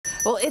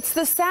Well, it's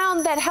the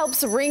sound that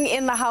helps ring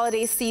in the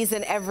holiday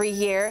season every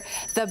year,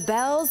 the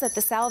bells at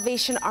the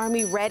Salvation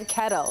Army Red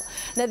Kettle.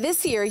 Now,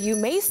 this year, you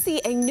may see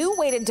a new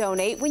way to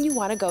donate when you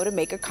want to go to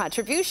make a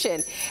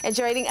contribution. And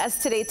joining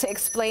us today to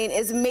explain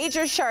is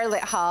Major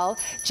Charlotte Hall,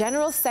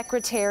 General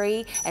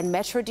Secretary and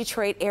Metro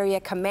Detroit Area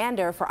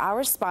Commander for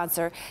our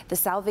sponsor, the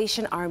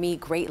Salvation Army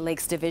Great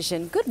Lakes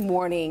Division. Good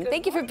morning.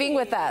 Thank you for being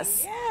with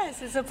us.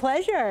 Yes, it's a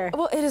pleasure.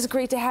 Well, it is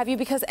great to have you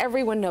because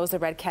everyone knows the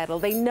Red Kettle.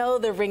 They know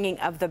the ringing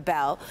of the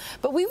bell.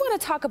 But we want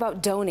to talk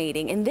about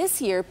donating. And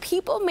this year,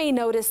 people may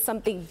notice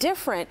something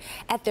different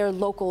at their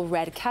local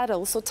Red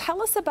Kettle. So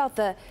tell us about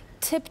the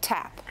Tip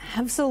Tap.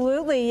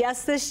 Absolutely.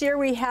 Yes, this year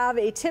we have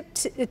a tip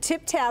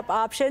tap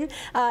option.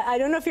 I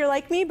don't know if you're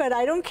like me, but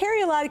I don't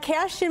carry a lot of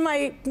cash in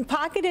my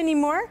pocket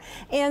anymore.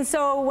 And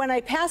so when I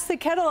pass the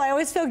kettle, I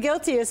always feel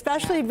guilty,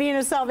 especially being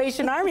a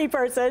Salvation Army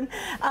person.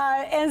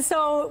 And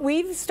so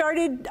we've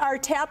started our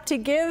Tap to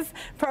Give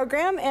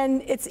program,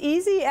 and it's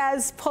easy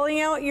as pulling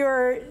out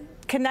your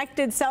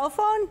connected cell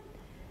phone.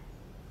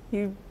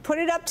 You put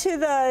it up to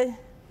the,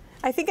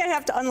 I think I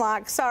have to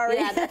unlock, sorry.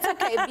 Yeah, that's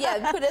okay.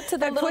 Yeah, put it to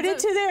the Put it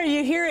to there,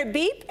 you hear it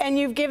beep, and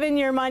you've given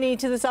your money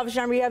to the Salvation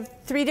Army. You have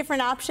 3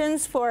 different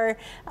options for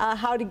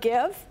how to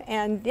give,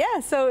 and yeah,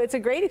 so it's a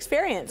great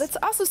experience. That's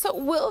awesome. So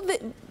will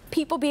the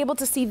people be able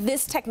to see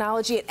this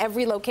technology at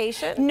every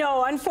location?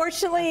 No,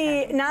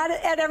 unfortunately, not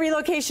at every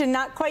location,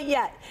 not quite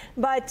yet.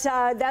 But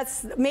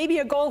that's maybe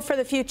a goal for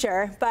the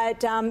future.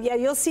 But yeah,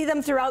 you'll see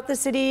them throughout the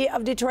city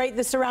of Detroit,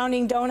 the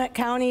surrounding donut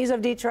counties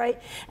of Detroit,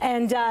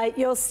 and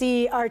you'll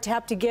see our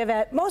Tap to Give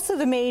at most of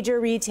the major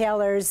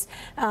retailers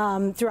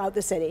throughout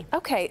the city.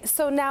 Okay,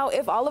 so now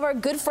if all of our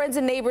good friends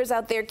and neighbors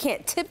out there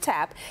can't tip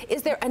tap,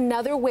 is there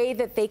another way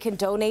that they can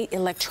donate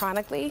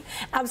electronically?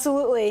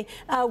 Absolutely.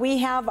 We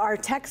have our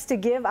Text to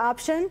Give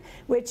option,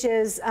 which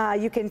is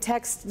you can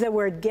text the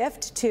word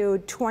gift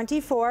to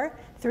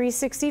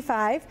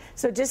 24-365.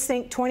 So just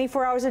think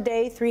 24 hours a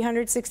day,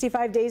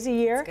 365 days a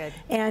year. That's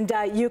good. And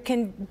you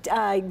can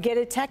get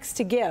a text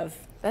to give.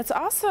 That's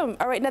awesome.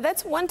 All right, now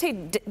that's one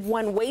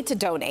way to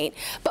donate,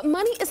 but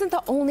money isn't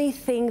the only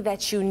thing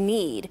that you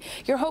need.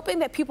 You're hoping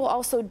that people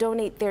also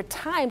donate their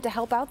time to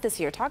help out this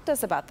year. Talk to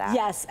us about that.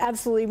 Yes,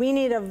 absolutely. We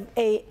need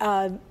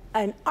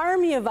an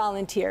army of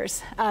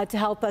volunteers to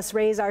help us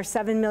raise our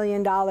 $7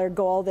 million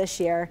goal this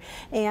year.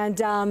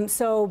 And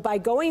so by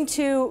going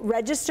to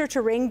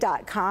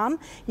registertoring.com,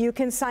 you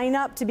can sign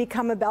up to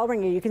become a bell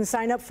ringer. You can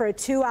sign up for a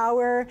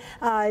 2-hour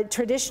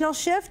traditional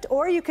shift,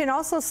 or you can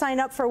also sign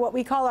up for what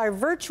we call our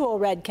virtual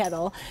Red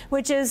Kettle,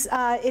 which is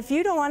if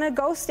you don't want to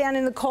go stand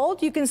in the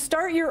cold, you can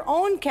start your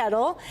own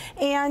kettle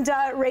and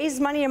raise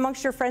money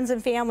amongst your friends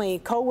and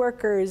family,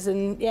 co-workers,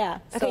 and yeah.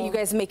 Okay, so you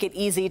guys make it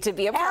easy to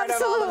be a part of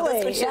all of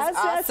this, which is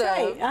awesome. That's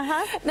right.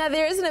 Now,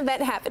 there is an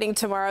event happening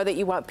tomorrow that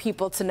you want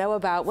people to know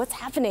about. What's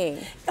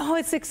happening? Oh,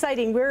 it's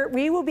exciting.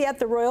 We will be at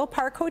the Royal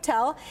Park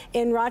Hotel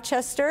in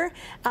Rochester,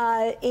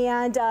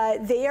 and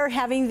they are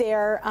having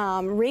their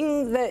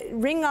Ring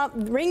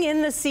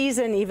in the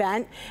Season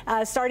event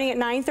starting at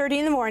 9:30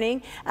 in the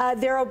morning.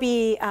 There will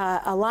be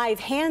a live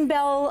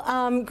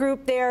handbell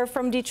group there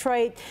from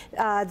Detroit.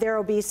 There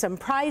will be some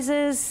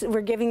prizes.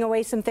 We're giving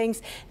away some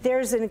things.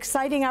 There's an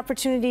exciting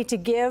opportunity to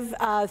give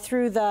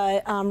through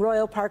the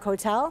Royal Park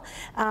Hotel.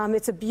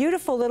 It's a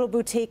beautiful little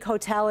boutique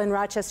hotel in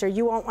Rochester.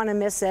 You won't want to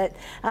miss it.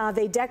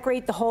 They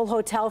decorate the whole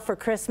hotel for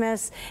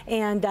Christmas,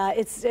 and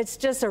it's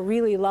just a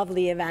really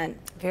lovely event.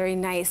 Very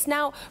nice.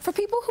 Now, for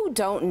people who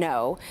don't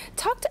know,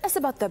 talk to us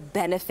about the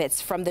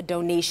benefits from the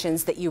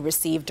donations that you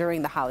receive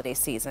during the holiday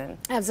season.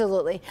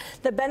 Absolutely.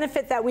 The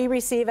benefit that we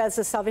receive as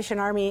the Salvation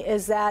Army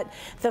is that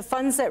the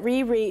funds that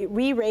we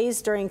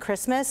raise during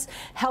Christmas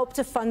help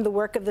to fund the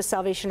work of the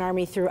Salvation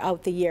Army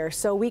throughout the year.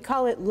 So we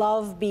call it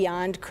Love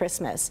Beyond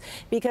Christmas,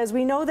 because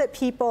we know that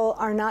people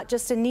are not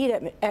just in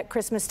need at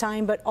Christmas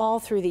time, but all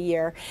through the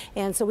year.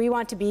 And so we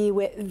want to be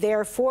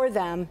there for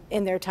them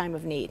in their time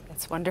of need.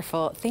 That's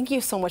wonderful. Thank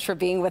you so much for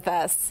being with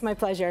us. It's my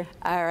pleasure.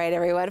 All right,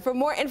 everyone. For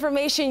more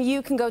information,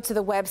 you can go to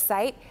the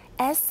website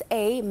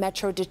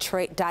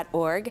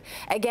sametrodetroit.org.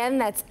 Again,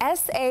 that's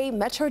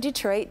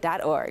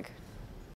sametrodetroit.org.